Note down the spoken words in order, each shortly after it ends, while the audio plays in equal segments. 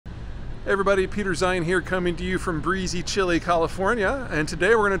Hey everybody, Peter Zeihan here, coming to you from breezy, chilly California, and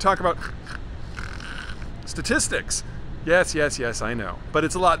today we're going to talk about statistics. Yes, I know, but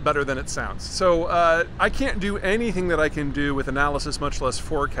it's a lot better than it sounds. So I can't do anything that I can do with analysis, much less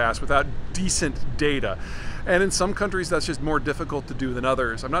forecast, without decent data. And in some countries that's just more difficult to do than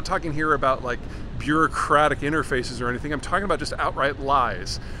others. I'm not talking here about like bureaucratic interfaces or anything, I'm talking about just outright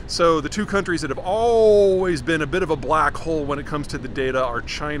lies. So the two countries that have always been a bit of a black hole when it comes to the data are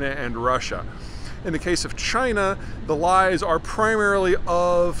China and Russia. In the case of China, the lies are primarily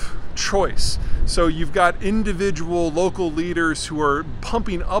of choice. So you've got individual local leaders who are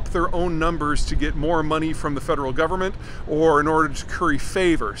pumping up their own numbers to get more money from the federal government or in order to curry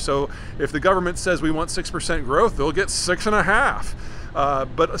favor. So if the government says we want 6% growth, they'll get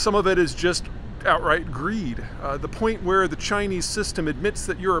 6.5%. But some of it is just outright greed. The point where the Chinese system admits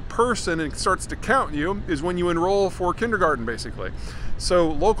that you're a person and starts to count you is when you enroll for kindergarten, basically. So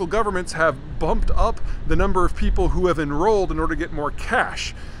local governments have bumped up the number of people who have enrolled in order to get more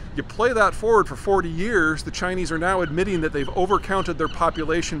cash. You play that forward for 40 years, the Chinese are now admitting that they've overcounted their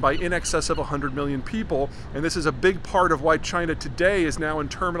population by in excess of 100 million people, and this is a big part of why China today is now in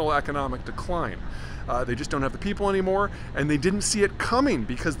terminal economic decline. They just don't have the people anymore, and they didn't see it coming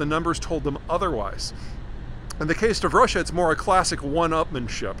because the numbers told them otherwise. In the case of Russia, it's more a classic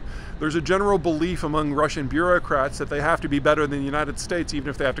one-upmanship. There's a general belief among Russian bureaucrats that they have to be better than the United States, even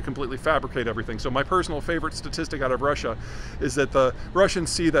if they have to completely fabricate everything. So my personal favorite statistic out of Russia is that the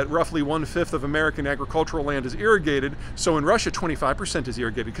Russians see that roughly 1/5 of American agricultural land is irrigated. So in Russia, 25% is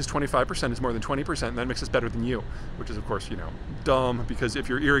irrigated because 25% is more than 20%, and that makes us better than you, which is, of course, you know, dumb, because if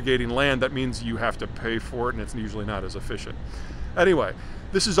you're irrigating land, that means you have to pay for it, and it's usually not as efficient. Anyway,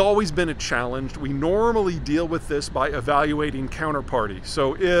 this has always been a challenge. We normally deal with this by evaluating counterparty.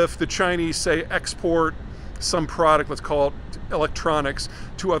 So if the Chinese say export some product, let's call it electronics,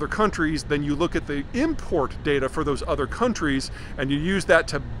 to other countries, then you look at the import data for those other countries and you use that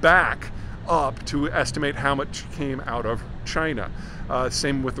to back up to estimate how much came out of China.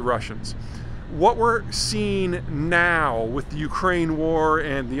 Same with the Russians. What we're seeing now with the Ukraine war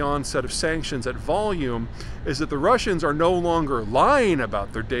and the onset of sanctions at volume is that the Russians are no longer lying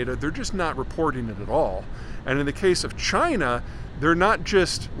about their data, they're just not reporting it at all. And in the case of China, they're not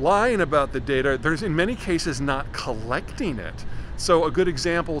just lying about the data, they're in many cases not collecting it. So a good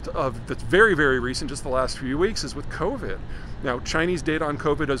example of that's very, very recent, just the last few weeks, is with COVID. Now, Chinese data on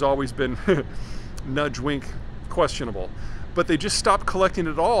COVID has always been nudge wink questionable, but they just stopped collecting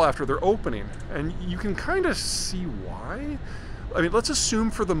it all after their opening. And you can kind of see why. I mean, let's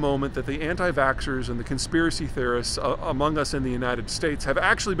assume for the moment that the anti-vaxxers and the conspiracy theorists among us in the United States have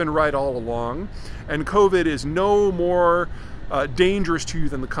actually been right all along, and COVID is no more dangerous to you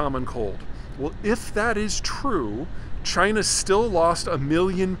than the common cold. Well, if that is true, China still lost 1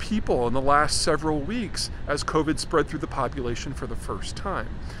 million people in the last several weeks as COVID spread through the population for the first time.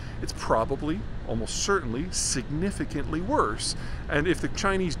 It's probably, almost certainly, significantly worse. And if the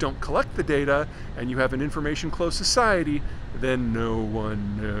Chinese don't collect the data and you have an information-closed society, then no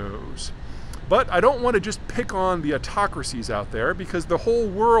one knows. But I don't want to just pick on the autocracies out there, because the whole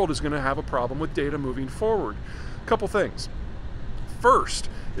world is going to have a problem with data moving forward. A couple things. First,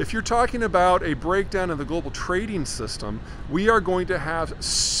 if you're talking about a breakdown of the global trading system, we are going to have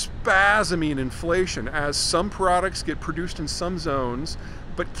spasming inflation as some products get produced in some zones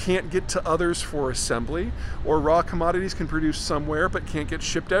but can't get to others for assembly, or raw commodities can produce somewhere but can't get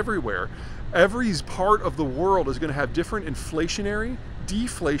shipped everywhere. Every part of the world is going to have different inflationary,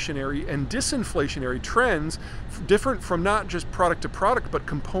 deflationary, and disinflationary trends, different from not just product to product, but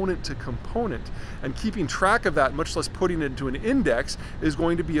component to component. And keeping track of that, much less putting it into an index, is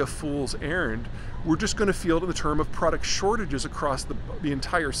going to be a fool's errand. We're just going to feel it in the term of product shortages across the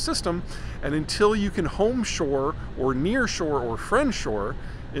entire system, and until you can home shore or near shore or friend shore,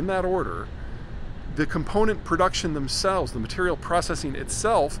 in that order, the component production themselves, the material processing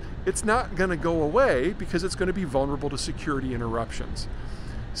itself, it's not going to go away because it's going to be vulnerable to security interruptions.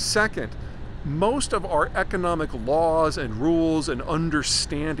 Second, most of our economic laws and rules and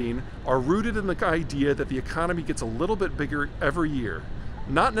understanding are rooted in the idea that the economy gets a little bit bigger every year.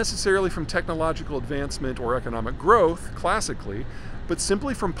 Not necessarily from technological advancement or economic growth, classically, but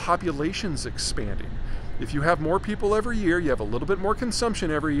simply from populations expanding. If you have more people every year, you have a little bit more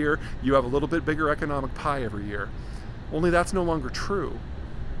consumption every year, you have a little bit bigger economic pie every year. Only that's no longer true.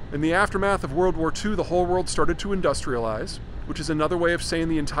 In the aftermath of World War II, the whole world started to industrialize, which is another way of saying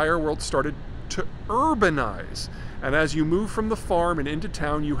the entire world started to urbanize. And as you move from the farm and into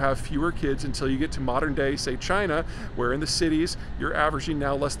town, you have fewer kids until you get to modern day, say China, where in the cities, you're averaging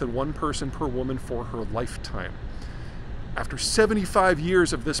now less than 1 person per woman for her lifetime. After 75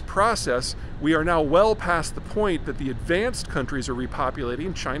 years of this process, we are now well past the point that the advanced countries are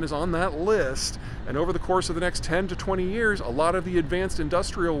repopulating. China's on that list. And over the course of the next 10 to 20 years, a lot of the advanced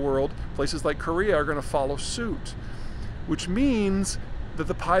industrial world, places like Korea, are going to follow suit. Which means that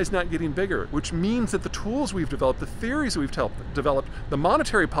the pie's not getting bigger, which means that the tools we've developed, the theories we've developed, the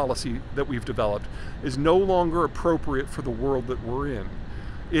monetary policy that we've developed is no longer appropriate for the world that we're in.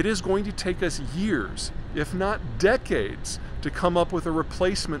 It is going to take us years, if not decades, to come up with a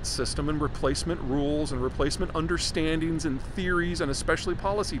replacement system and replacement rules and replacement understandings and theories and especially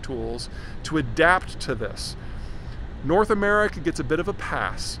policy tools to adapt to this. North America gets a bit of a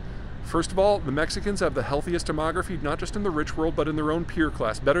pass. First of all, the Mexicans have the healthiest demography, not just in the rich world, but in their own peer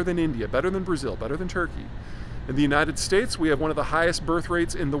class, better than India, better than Brazil, better than Turkey. In the United States, we have one of the highest birth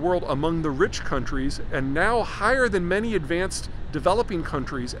rates in the world among the rich countries, and now higher than many advanced developing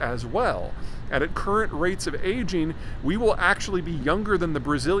countries as well. And at current rates of aging, we will actually be younger than the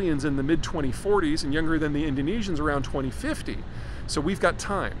Brazilians in the mid-2040s and younger than the Indonesians around 2050. So we've got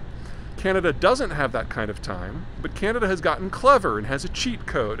time. Canada doesn't have that kind of time, but Canada has gotten clever and has a cheat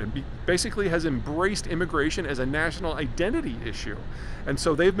code and basically has embraced immigration as a national identity issue. And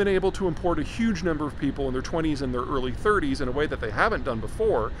so they've been able to import a huge number of people in their 20s and their early 30s in a way that they haven't done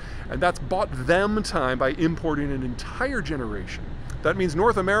before, and that's bought them time by importing an entire generation. That means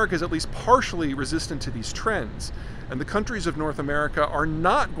North America is at least partially resistant to these trends. And the countries of North America are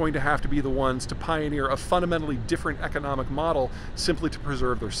not going to have to be the ones to pioneer a fundamentally different economic model simply to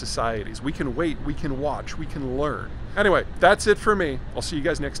preserve their societies. We can wait, we can watch, we can learn. Anyway, that's it for me. I'll see you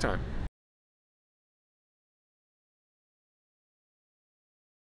guys next time.